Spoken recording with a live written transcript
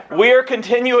We are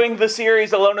continuing the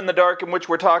series Alone in the Dark, in which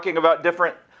we're talking about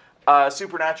different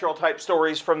supernatural type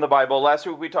stories from the Bible. Last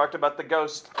week we talked about the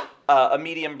ghost, a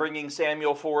medium bringing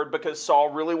Samuel forward because Saul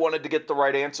really wanted to get the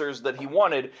right answers that he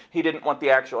wanted. He didn't want the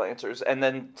actual answers. And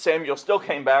then Samuel still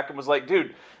came back and was like,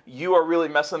 dude, you are really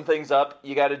messing things up.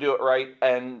 You got to do it right.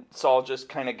 And Saul just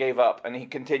kind of gave up and he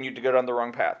continued to go down the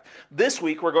wrong path. This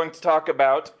week we're going to talk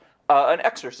about an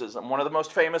exorcism, one of the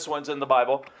most famous ones in the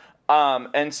Bible.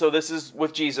 And so this is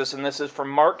with Jesus, and this is from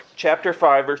Mark chapter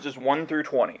 5, verses 1 through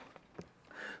 20.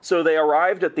 So they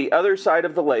arrived at the other side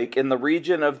of the lake in the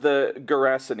region of the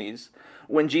Gerasenes.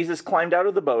 When Jesus climbed out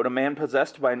of the boat, a man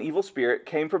possessed by an evil spirit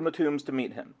came from the tombs to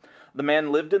meet him. The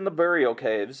man lived in the burial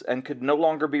caves and could no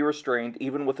longer be restrained,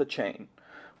 even with a chain.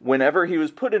 Whenever he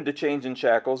was put into chains and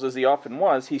shackles, as he often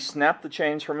was, he snapped the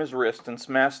chains from his wrist and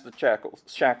smashed the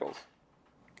shackles.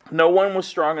 No one was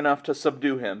strong enough to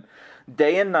subdue him.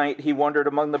 Day and night he wandered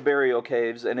among the burial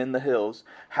caves and in the hills,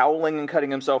 howling and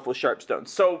cutting himself with sharp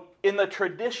stones. So in the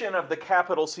tradition of the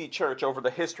capital C church over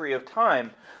the history of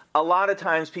time, a lot of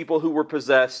times people who were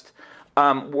possessed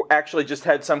actually just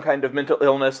had some kind of mental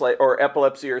illness or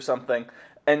epilepsy or something.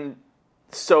 And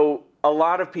so a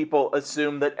lot of people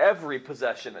assume that every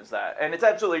possession is that. And it's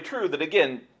absolutely true that,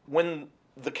 again, when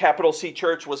the capital C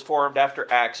church was formed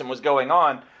after Acts and was going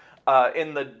on,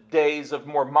 in the days of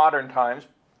more modern times,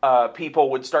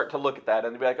 people would start to look at that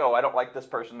and they'd be like, oh, I don't like this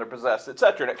person, they're possessed,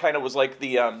 etc. And it kind of was like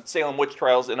the Salem witch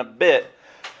trials in a bit.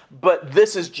 But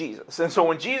this is Jesus. And so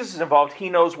when Jesus is involved, he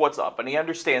knows what's up and he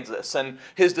understands this. And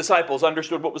his disciples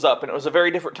understood what was up. And it was a very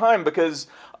different time because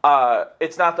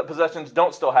it's not that possessions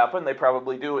don't still happen. They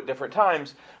probably do at different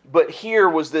times. But here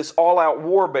was this all-out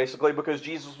war, basically, because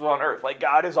Jesus was on earth. Like,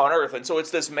 God is on earth. And so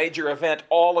it's this major event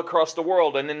all across the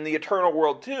world and in the eternal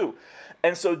world, too.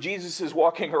 And so Jesus is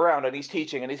walking around and he's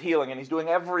teaching and he's healing and he's doing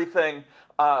everything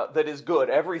that is good,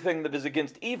 everything that is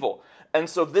against evil. And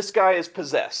so this guy is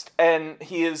possessed, and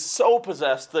he is so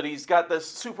possessed that he's got this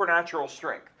supernatural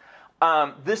strength.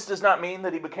 This does not mean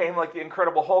that he became like the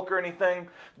Incredible Hulk or anything,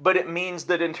 but it means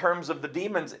that in terms of the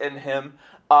demons in him,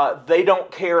 they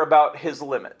don't care about his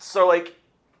limits. So like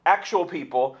actual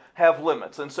people have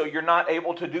limits, and so you're not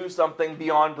able to do something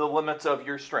beyond the limits of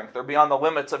your strength or beyond the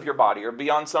limits of your body or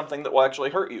beyond something that will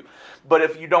actually hurt you. But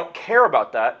if you don't care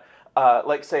about that,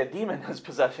 like say a demon is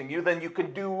possessing you, then you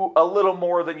can do a little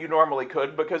more than you normally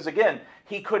could because, again,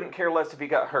 he couldn't care less if he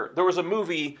got hurt. There was a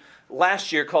movie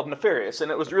last year called Nefarious, and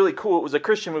it was really cool. It was a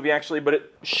Christian movie, actually, but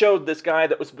it showed this guy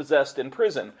that was possessed in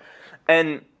prison.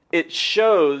 And it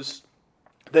shows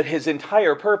that his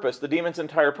entire purpose, the demon's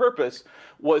entire purpose,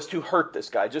 was to hurt this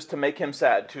guy, just to make him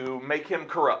sad, to make him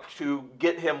corrupt, to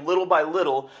get him little by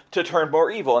little to turn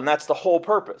more evil. And that's the whole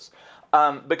purpose.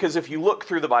 Because if you look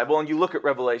through the Bible and you look at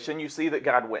Revelation, you see that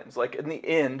God wins. Like in the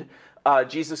end,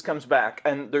 Jesus comes back,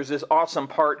 and there's this awesome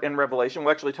part in Revelation.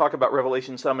 We'll actually talk about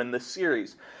Revelation some in this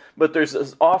series. But there's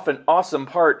this awesome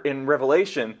part in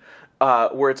Revelation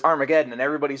where it's Armageddon, and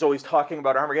everybody's always talking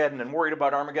about Armageddon and worried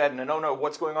about Armageddon, and oh no,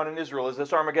 what's going on in Israel? Is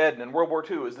this Armageddon? And World War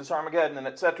II, is this Armageddon? And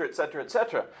et cetera, et cetera, et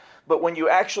cetera. But when you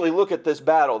actually look at this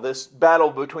battle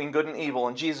between good and evil,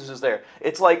 and Jesus is there,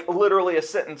 it's like literally a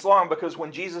sentence long, because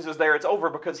when Jesus is there, it's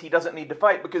over because he doesn't need to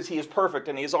fight, because he is perfect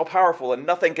and he is all-powerful and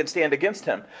nothing can stand against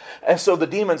him. And so the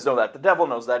demons know that, the devil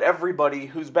knows that, everybody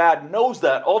who's bad knows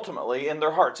that ultimately in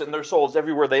their hearts, in their souls,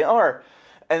 everywhere they are.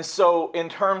 And so in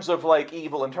terms of like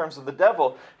evil, in terms of the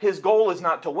devil, his goal is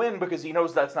not to win because he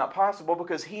knows that's not possible,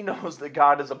 because he knows that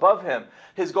God is above him.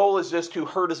 His goal is just to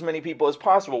hurt as many people as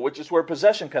possible, which is where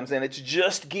possession comes in. It's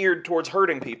just geared towards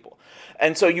hurting people.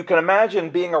 And so you can imagine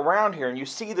being around here and you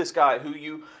see this guy who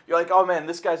you're like, oh man,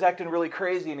 this guy's acting really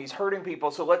crazy and he's hurting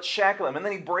people, so let's shackle him. And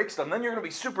then he breaks them. Then you're going to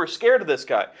be super scared of this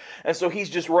guy. And so he's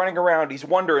just running around, he's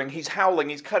wandering, he's howling,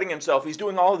 he's cutting himself, he's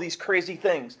doing all of these crazy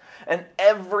things. And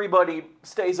everybody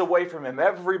stays away from him.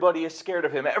 Everybody is scared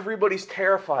of him. Everybody's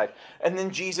terrified. And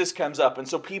then Jesus comes up. And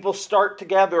so people start to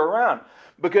gather around,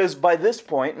 because by this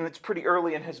point, and it's pretty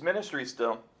early in his ministry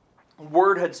still,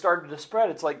 word had started to spread.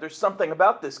 It's like there's something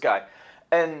about this guy.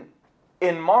 And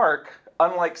in Mark,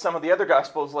 unlike some of the other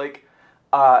Gospels, like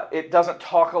it doesn't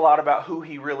talk a lot about who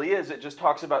he really is. It just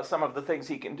talks about some of the things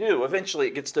he can do. Eventually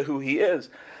it gets to who he is.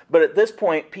 But at this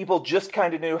point, people just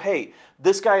kind of knew, hey,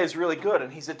 this guy is really good,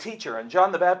 and he's a teacher, and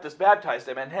John the Baptist baptized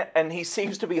him, and he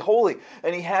seems to be holy,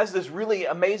 and he has this really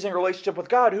amazing relationship with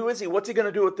God. Who is he? What's he going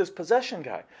to do with this possession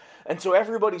guy? And so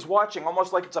everybody's watching,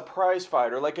 almost like it's a prize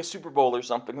fight, or like a Super Bowl or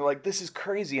something. They're like, this is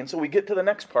crazy. And so we get to the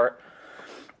next part.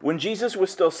 When Jesus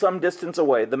was still some distance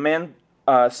away, the man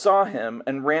saw him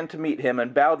and ran to meet him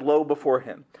and bowed low before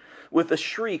him. With a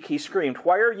shriek, he screamed,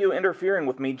 "Why are you interfering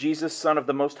with me, Jesus, Son of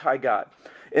the Most High God?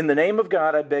 "In the name of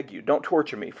God, I beg you, don't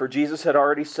torture me." For Jesus had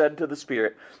already said to the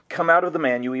spirit, "Come out of the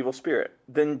man, you evil spirit."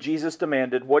 Then Jesus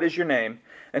demanded, "What is your name?"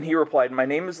 And he replied, "My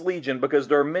name is Legion, because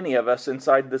there are many of us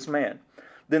inside this man."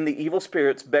 Then the evil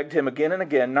spirits begged him again and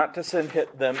again not to send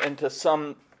them into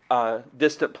some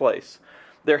distant place.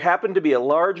 There happened to be a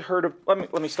large herd of...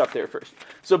 Let me stop there first.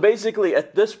 So basically,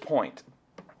 at this point,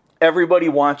 everybody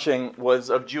watching was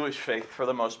of Jewish faith for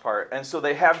the most part. And so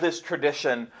they have this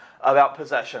tradition about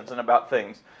possessions and about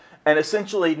things. And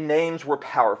essentially, names were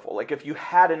powerful. Like if you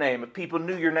had a name, if people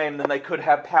knew your name, then they could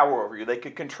have power over you. They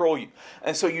could control you.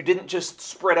 And so you didn't just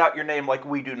spread out your name like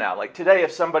we do now. Like today,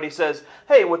 if somebody says,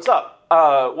 "Hey, what's up?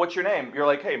 What's your name?" You're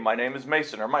like, "Hey, my name is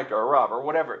Mason or Micah or Rob or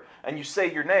whatever." And you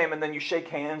say your name, and then you shake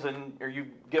hands, or you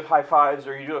give high fives,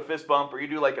 or you do a fist bump, or you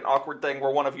do like an awkward thing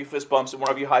where one of you fist bumps and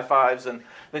one of you high fives, and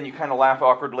then you kind of laugh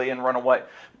awkwardly and run away.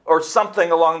 Or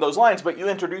something along those lines, but you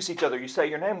introduce each other, you say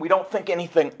your name, we don't think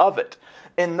anything of it.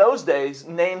 In those days,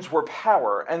 names were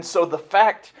power, and so the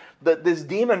fact that this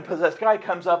demon-possessed guy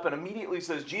comes up and immediately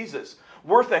says, "Jesus,"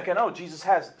 we're thinking, oh, Jesus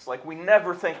has this. Like, we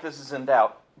never think this is in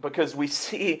doubt, because we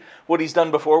see what he's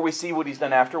done before, we see what he's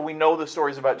done after, we know the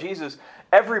stories about Jesus.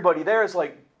 Everybody there is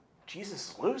like, Jesus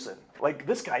is losing. Like,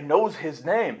 this guy knows his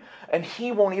name, and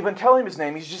he won't even tell him his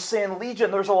name. He's just saying,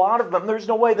 "Legion, there's a lot of them. There's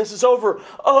no way this is over.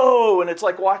 Oh," and it's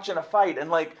like watching a fight, and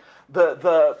like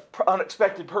the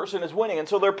unexpected person is winning, and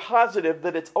so they're positive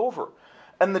that it's over.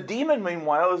 And the demon,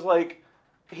 meanwhile, is like,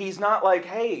 he's not like,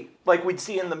 "Hey," like we'd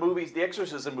see in the movies, the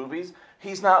exorcism movies,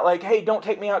 he's not like, "Hey, don't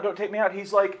take me out, don't take me out."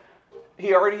 He's like,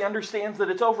 he already understands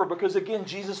that it's over because, again,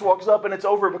 Jesus walks up and it's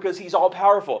over because he's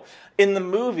all-powerful. In the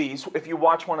movies, if you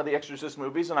watch one of the Exorcist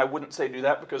movies, and I wouldn't say do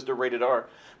that because they're rated R,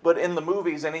 but in the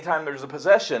movies, anytime there's a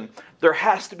possession, there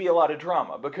has to be a lot of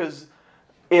drama, because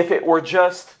if it were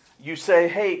just, you say,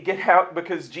 "Hey, get out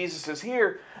because Jesus is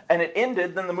here," and it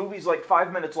ended, then the movie's like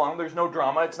 5 minutes long, there's no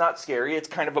drama, it's not scary, it's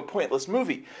kind of a pointless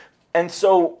movie. And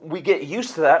so we get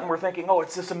used to that, and we're thinking, oh,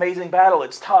 it's this amazing battle,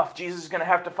 it's tough, Jesus is going to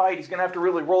have to fight, he's going to have to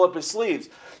really roll up his sleeves.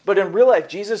 But in real life,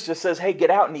 Jesus just says, "Hey, get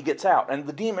out," and he gets out. And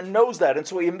the demon knows that, and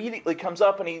so he immediately comes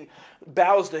up and he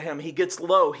bows to him, he gets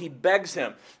low, he begs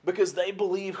him, because they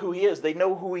believe who he is, they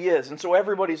know who he is. And so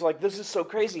everybody's like, this is so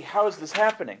crazy, how is this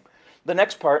happening? The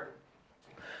next part,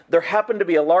 there happened to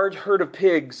be a large herd of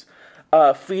pigs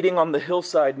feeding on the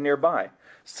hillside nearby.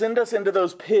 "Send us into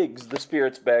those pigs," the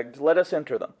spirits begged, "let us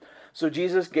enter them." So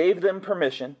Jesus gave them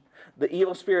permission. The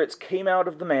evil spirits came out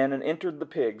of the man and entered the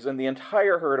pigs, and the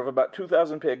entire herd of about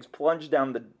 2,000 pigs plunged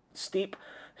down the steep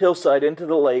hillside into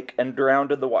the lake and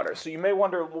drowned in the water. So you may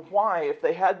wonder, well, why, if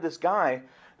they had this guy,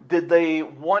 did they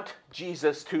want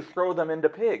Jesus to throw them into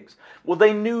pigs? Well,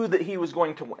 they knew that he was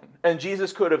going to win, and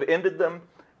Jesus could have ended them.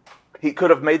 He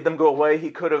could have made them go away.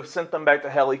 He could have sent them back to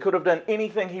hell. He could have done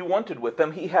anything he wanted with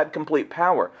them. He had complete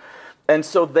power. And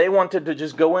so they wanted to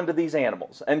just go into these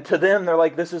animals. And to them, they're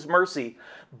like, this is mercy.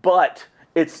 But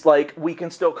it's like, we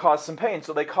can still cause some pain.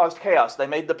 So they caused chaos. They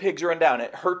made the pigs run down.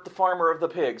 It hurt the farmer of the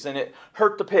pigs. And it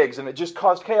hurt the pigs. And it just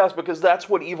caused chaos, because that's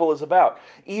what evil is about.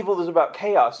 Evil is about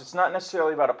chaos. It's not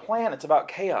necessarily about a plan. It's about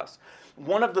chaos.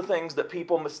 One of the things that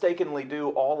people mistakenly do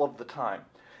all of the time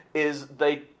is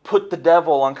they put the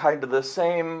devil on kind of the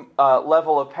same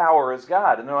level of power as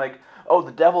God. And they're like, oh,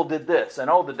 the devil did this, and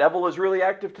oh, the devil is really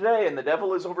active today, and the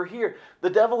devil is over here. The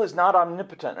devil is not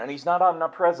omnipotent, and he's not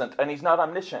omnipresent, and he's not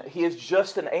omniscient. He is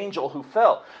just an angel who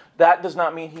fell. That does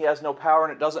not mean he has no power,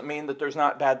 and it doesn't mean that there's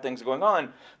not bad things going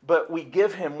on, but we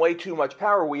give him way too much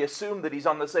power. We assume that he's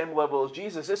on the same level as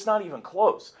Jesus. It's not even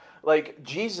close. Like,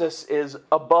 Jesus is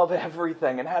above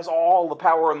everything and has all the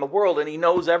power in the world, and he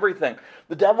knows everything.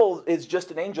 The devil is just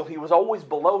an angel. He was always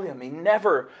below him. He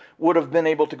never would have been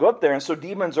able to go up there, and so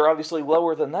demons are obviously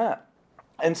lower than that.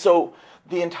 And so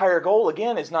the entire goal,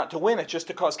 again, is not to win. It's just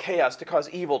to cause chaos, to cause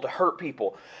evil, to hurt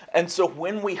people. And so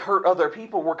when we hurt other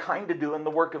people, we're kind of doing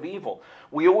the work of evil.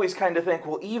 We always kind of think,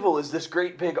 well, evil is this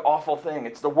great, big, awful thing.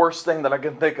 It's the worst thing that I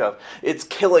can think of. It's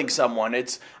killing someone.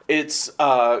 It's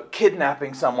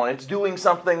kidnapping someone. It's doing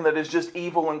something that is just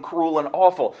evil and cruel and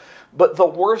awful. But the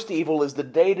worst evil is the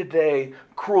day-to-day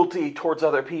cruelty towards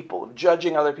other people,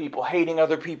 judging other people, hating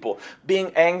other people,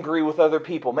 being angry with other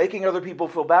people, making other people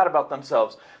feel bad about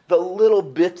themselves. The little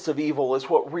bits of evil is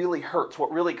what really hurts,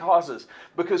 what really causes.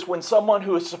 Because when someone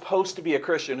who is supposed to be a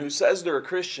Christian, who says they're a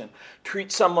Christian,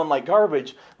 treats someone like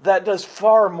garbage, that does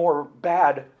far more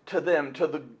bad to them, to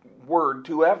the word,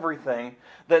 to everything,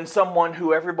 than someone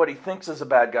who everybody thinks is a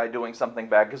bad guy doing something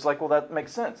bad. Because, like, well, that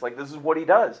makes sense. Like, this is what he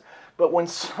does. But when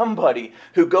somebody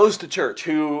who goes to church,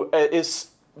 who is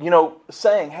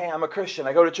saying, hey, I'm a Christian,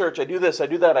 I go to church, I do this, I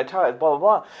do that, I tithe, blah, blah,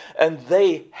 blah, and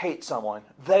they hate someone,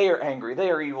 they are angry,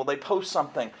 they are evil, they post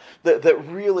something that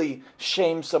really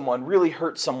shames someone, really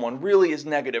hurts someone, really is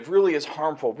negative, really is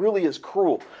harmful, really is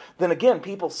cruel, then again,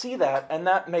 people see that, and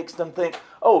that makes them think,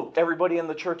 oh, everybody in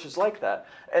the church is like that.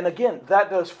 And again, that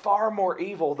does far more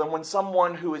evil than when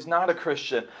someone who is not a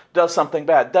Christian does something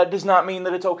bad. That does not mean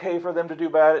that it's okay for them to do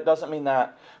bad, it doesn't mean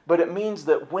that, but it means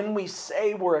that when we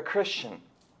say we're a Christian,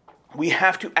 we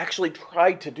have to actually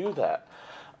try to do that.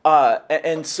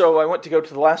 And so I want to go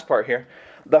to the last part here.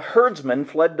 The herdsmen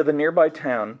fled to the nearby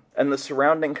town and the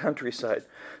surrounding countryside,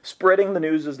 spreading the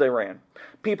news as they ran.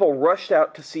 People rushed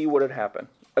out to see what had happened.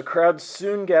 A crowd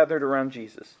soon gathered around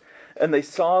Jesus, and they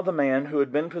saw the man who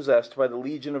had been possessed by the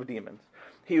legion of demons.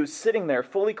 He was sitting there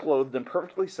fully clothed and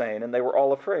perfectly sane, and they were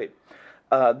all afraid.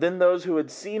 Then those who had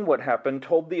seen what happened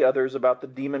told the others about the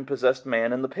demon-possessed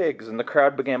man and the pigs, and the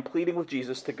crowd began pleading with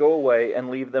Jesus to go away and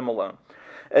leave them alone.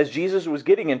 As Jesus was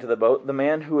getting into the boat, the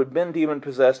man who had been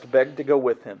demon-possessed begged to go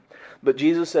with him. But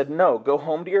Jesus said, "No, go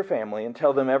home to your family and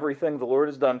tell them everything the Lord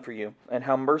has done for you, and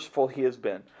how merciful he has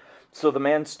been." So the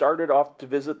man started off to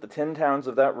visit the 10 towns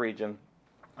of that region,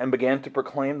 and began to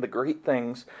proclaim the great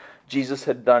things Jesus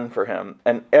had done for him,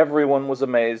 and everyone was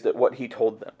amazed at what he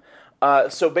told them.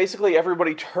 So basically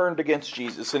everybody turned against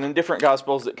Jesus, and in different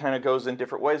Gospels it kind of goes in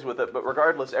different ways with it, but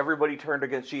regardless, everybody turned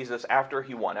against Jesus after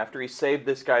he won, after he saved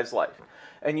this guy's life.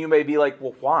 And you may be like,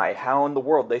 well, why? How in the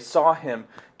world? They saw him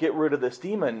get rid of this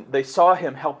demon. They saw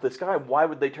him help this guy. Why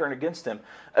would they turn against him?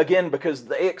 Again, because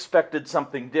they expected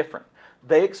something different.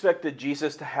 They expected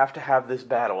Jesus to have this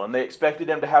battle, and they expected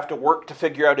him to have to work to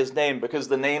figure out his name, because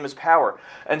the name is power.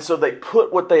 And so they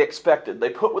put what they expected, they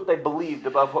put what they believed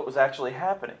above what was actually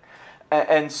happening.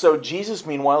 And so Jesus,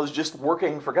 meanwhile, is just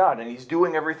working for God, and he's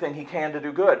doing everything he can to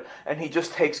do good, and he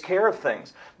just takes care of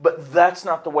things. But that's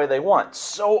not the way they want.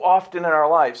 So often in our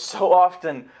lives, so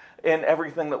often in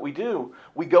everything that we do,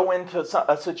 we go into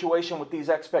a situation with these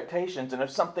expectations, and if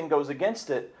something goes against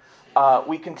it,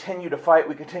 we continue to fight,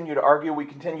 we continue to argue, we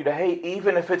continue to hate,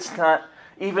 even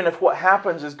if what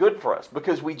happens is good for us,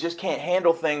 because we just can't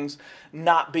handle things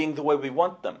not being the way we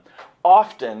want them.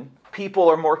 Often, people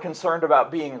are more concerned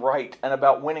about being right and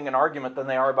about winning an argument than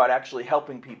they are about actually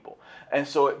helping people. And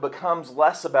so it becomes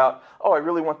less about, oh, I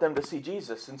really want them to see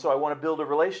Jesus, and so I want to build a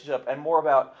relationship, and more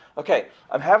about, okay,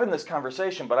 I'm having this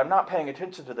conversation, but I'm not paying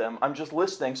attention to them. I'm just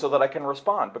listening so that I can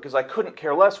respond, because I couldn't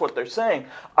care less what they're saying.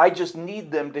 I just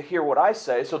need them to hear what I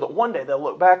say so that one day they'll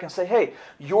look back and say, hey,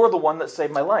 you're the one that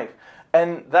saved my life.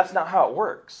 And that's not how it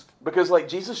works. Because like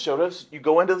Jesus showed us, you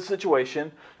go into the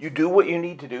situation, you do what you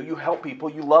need to do, you help people,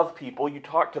 you love people, you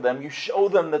talk to them, you show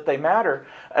them that they matter,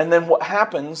 and then what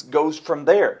happens goes from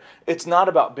there. It's not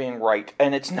about being right,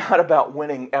 and it's not about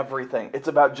winning everything. It's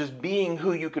about just being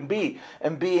who you can be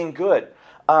and being good.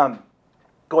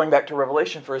 Going back to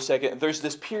Revelation for a second, there's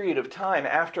this period of time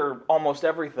after almost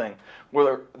everything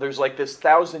where there's like this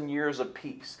 1,000 years of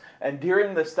peace. And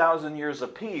during this 1,000 years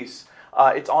of peace,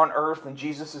 it's on earth, and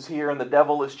Jesus is here, and the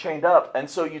devil is chained up. And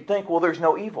so you'd think, well, there's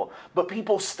no evil. But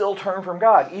people still turn from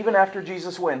God, even after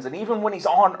Jesus wins. And even when he's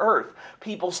on earth,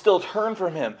 people still turn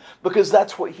from him, because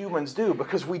that's what humans do,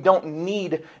 because we don't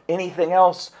need anything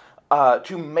else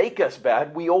to make us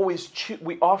bad. We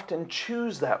often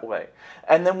choose that way.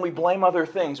 And then we blame other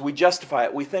things. We justify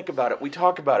it. We think about it. We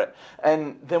talk about it.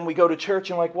 And then we go to church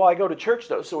and like, well, I go to church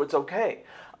though, so it's okay.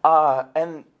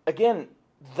 And again,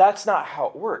 that's not how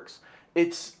it works.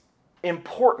 It's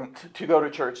important to go to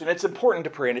church, and it's important to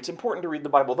pray, and it's important to read the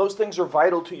Bible. Those things are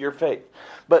vital to your faith,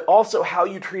 but also how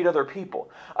you treat other people.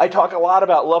 I talk a lot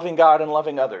about loving God and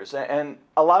loving others, and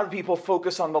a lot of people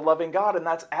focus on the loving God, and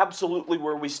that's absolutely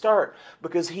where we start,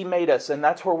 because he made us, and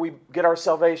that's where we get our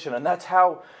salvation, and that's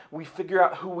how we figure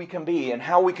out who we can be, and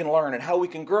how we can learn, and how we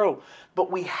can grow.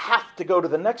 But we have to go to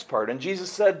the next part, and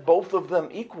Jesus said both of them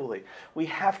equally. We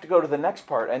have to go to the next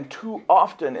part, and too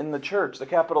often in the church, the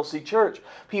capital C church,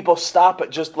 people stop at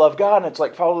just love God, and it's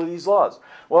like, follow these laws.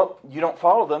 Well, you don't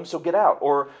follow them, so get out.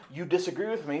 Or you disagree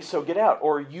with me, so get out.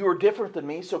 Or you are different than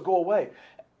me, so go away.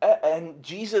 And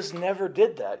Jesus never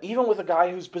did that. Even with a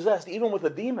guy who's possessed, even with a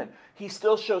demon, he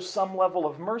still shows some level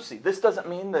of mercy. This doesn't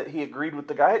mean that he agreed with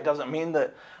the guy. It doesn't mean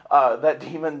that that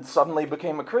demon suddenly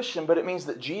became a Christian, but it means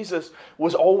that Jesus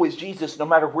was always Jesus no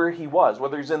matter where he was,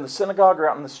 whether he's in the synagogue or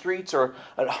out in the streets or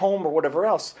at home or whatever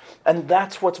else. And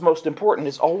that's what's most important,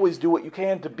 is always do what you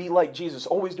can to be like Jesus.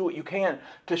 Always do what you can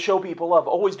to show people love.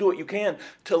 Always do what you can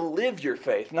to live your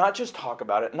faith, not just talk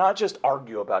about it, not just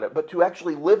argue about it, but to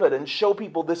actually live it and show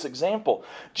people this example,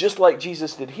 just like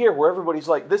Jesus did here, where everybody's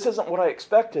like, this isn't what I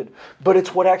expected, but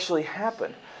it's what actually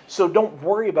happened. So don't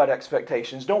worry about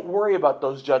expectations. Don't worry about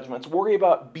those judgments. Worry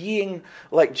about being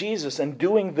like Jesus and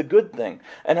doing the good thing.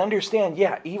 And understand,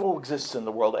 yeah, evil exists in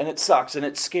the world, and it sucks, and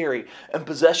it's scary, and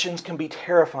possessions can be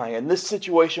terrifying, and this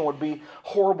situation would be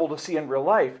horrible to see in real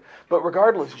life. But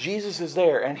regardless, Jesus is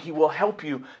there, and He will help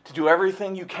you to do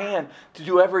everything you can, to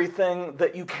do everything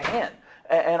that you can.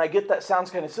 And I get that sounds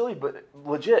kind of silly, but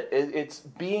legit, it's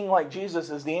being like Jesus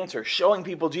is the answer. Showing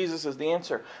people Jesus is the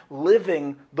answer.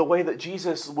 Living the way that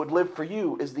Jesus would live for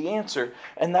you is the answer.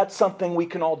 And that's something we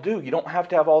can all do. You don't have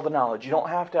to have all the knowledge. You don't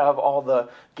have to have all the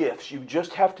gifts. You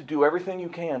just have to do everything you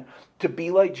can to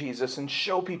be like Jesus and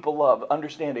show people love,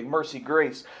 understanding, mercy,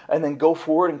 grace, and then go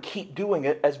forward and keep doing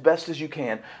it as best as you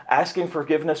can, asking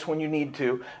forgiveness when you need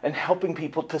to, and helping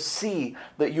people to see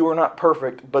that you are not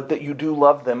perfect, but that you do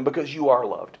love them because you are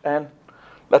loved. And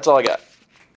that's all I got.